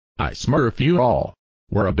I smurf you all.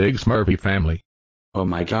 We're a big Smurfy family. Oh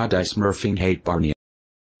my god, I smurfing hate Barney.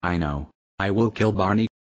 I know. I will kill Barney.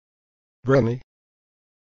 Brainy,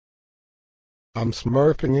 I'm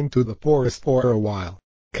smurfing into the forest for a while.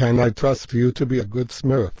 Can I trust you to be a good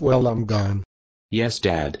smurf while I'm gone? Yes,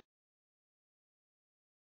 Dad.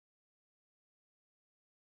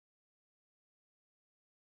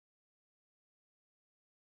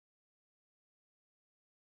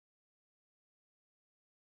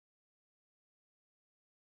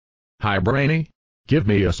 Hi Brainy. Give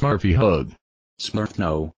me a Smurfy hug. Smurf,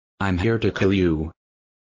 no. I'm here to kill you.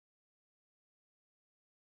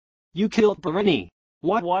 You killed Barney.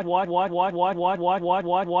 What? You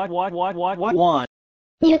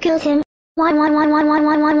killed him. Why?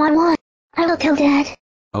 I will tell Dad.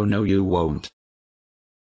 Oh no, you won't.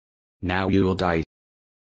 Now you will die.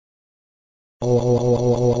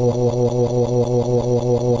 Oh.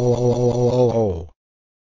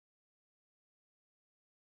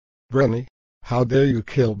 Brainy, how dare you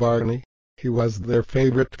kill Barney? He was their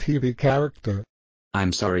favorite TV character.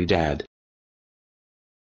 I'm sorry, Dad.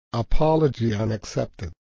 Apology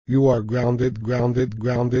unaccepted. You are grounded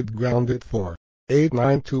for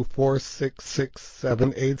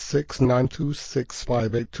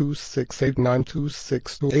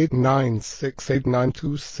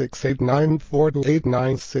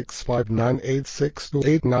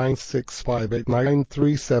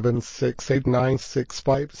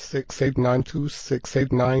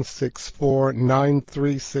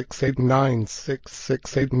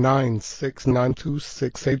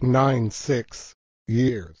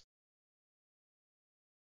years.